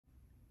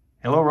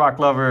Hello, rock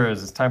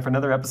lovers. It's time for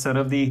another episode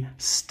of the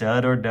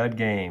Stud or Dud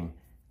game.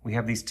 We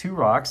have these two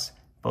rocks,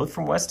 both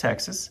from West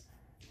Texas,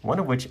 one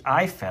of which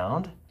I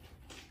found.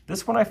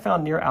 This one I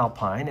found near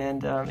Alpine,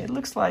 and it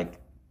looks like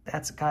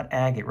that's got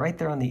agate right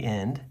there on the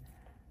end.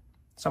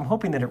 So I'm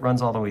hoping that it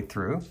runs all the way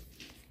through.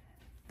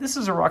 This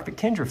is a rock that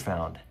Kendra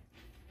found.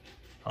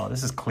 Oh,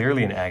 this is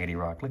clearly an agate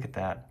rock. Look at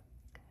that.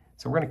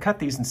 So we're going to cut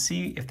these and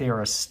see if they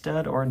are a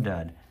stud or a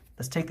dud.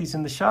 Let's take these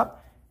in the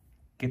shop,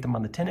 get them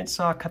on the 10-inch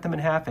saw, cut them in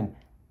half, and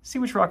see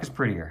which rock is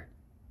prettier.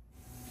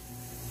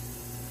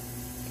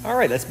 All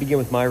right, let's begin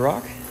with my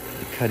rock.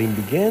 The cutting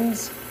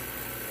begins.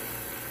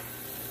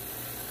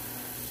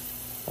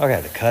 Okay,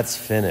 the cut's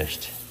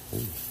finished. Ooh,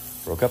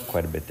 broke up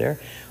quite a bit there.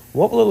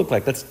 What will it look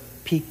like? Let's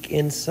peek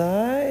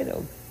inside.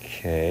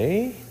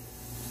 Okay.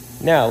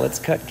 Now let's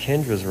cut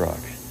Kendra's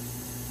rock.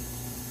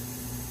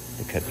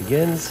 The cut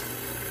begins.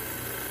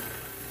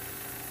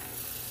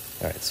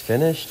 All right, it's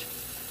finished.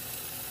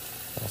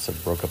 Also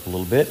broke up a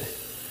little bit.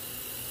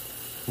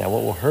 Now,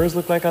 what will hers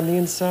look like on the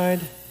inside?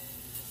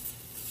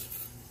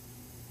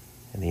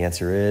 And the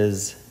answer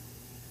is,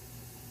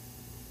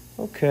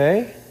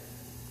 okay.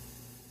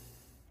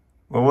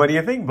 Well, what do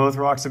you think? Both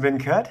rocks have been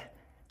cut.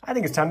 I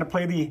think it's time to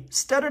play the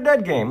stud or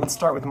dud game. Let's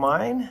start with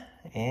mine.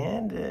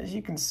 And as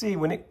you can see,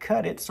 when it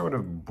cut, it sort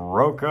of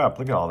broke up.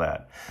 Look at all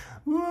that.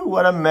 Ooh,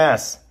 what a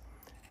mess.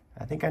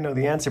 I think I know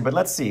the answer, but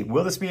let's see.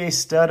 Will this be a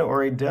stud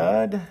or a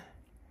dud?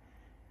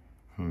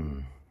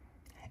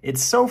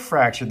 It's so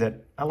fractured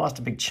that I lost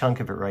a big chunk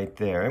of it right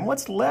there. And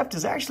what's left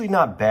is actually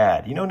not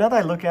bad. You know, now that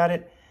I look at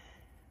it,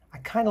 I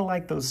kind of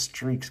like those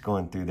streaks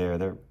going through there.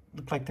 They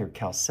look like they're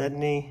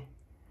chalcedony.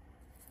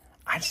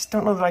 I just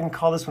don't know that I can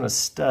call this one a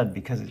stud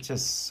because it's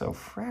just so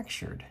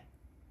fractured.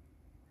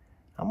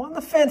 I'm on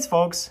the fence,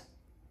 folks.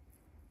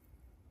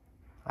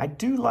 I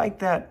do like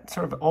that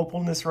sort of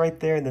opalness right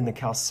there and then the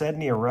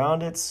chalcedony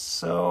around it.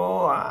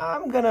 So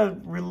I'm going to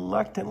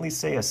reluctantly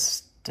say a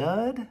stud.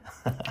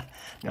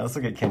 Now let's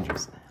look at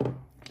Kendra's.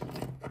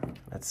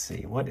 Let's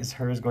see, what is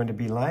hers going to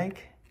be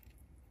like?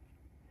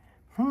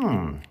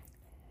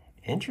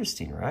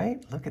 Interesting, right?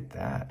 Look at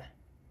that.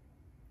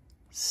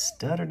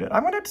 Stud or dud?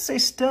 I'm gonna have to say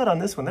stud on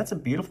this one. That's a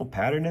beautiful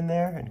pattern in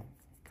there, and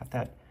got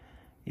that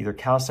either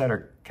calcite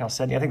or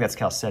chalcedony. I think that's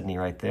chalcedony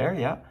right there,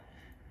 yeah.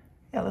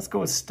 Yeah, let's go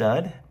with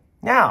stud.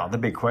 Now, the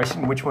big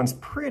question, which one's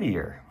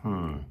prettier?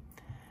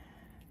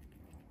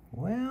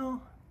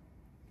 Well,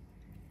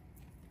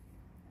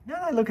 now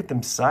that I look at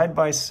them side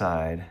by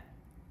side,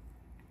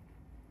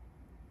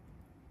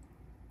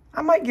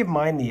 I might give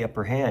mine the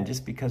upper hand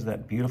just because of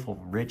that beautiful,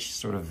 rich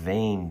sort of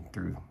vein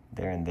through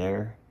there and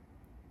there.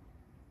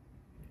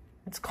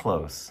 It's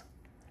close.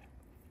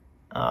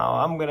 Oh,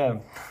 I'm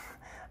gonna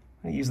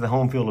use the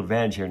home field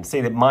advantage here and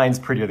say that mine's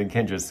prettier than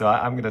Kendra's, so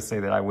I'm gonna say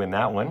that I win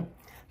that one.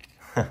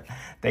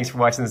 Thanks for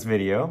watching this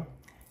video.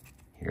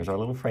 Here's our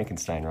little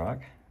Frankenstein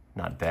rock.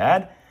 Not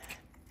bad.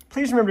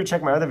 Please remember to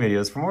check my other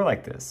videos for more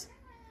like this.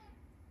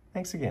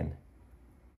 Thanks again.